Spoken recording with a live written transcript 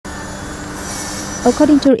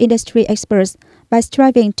According to industry experts, by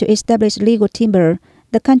striving to establish legal timber,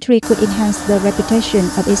 the country could enhance the reputation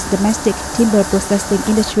of its domestic timber processing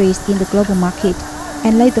industries in the global market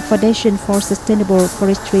and lay the foundation for sustainable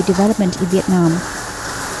forestry development in Vietnam.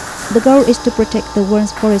 The goal is to protect the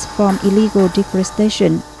world's forests from illegal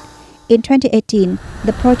deforestation. In 2018,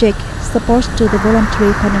 the project, supports to the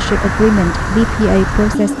Voluntary Partnership Agreement (VPA)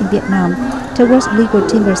 process in Vietnam towards legal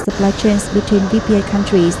timber supply chains between VPA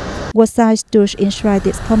countries, was signed to enshrine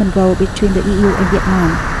this common goal between the EU and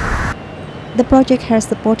Vietnam. The project has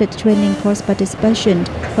supported training cross-participation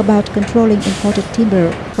about controlling imported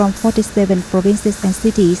timber from 47 provinces and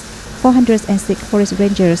cities, 406 forest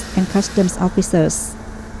rangers and customs officers.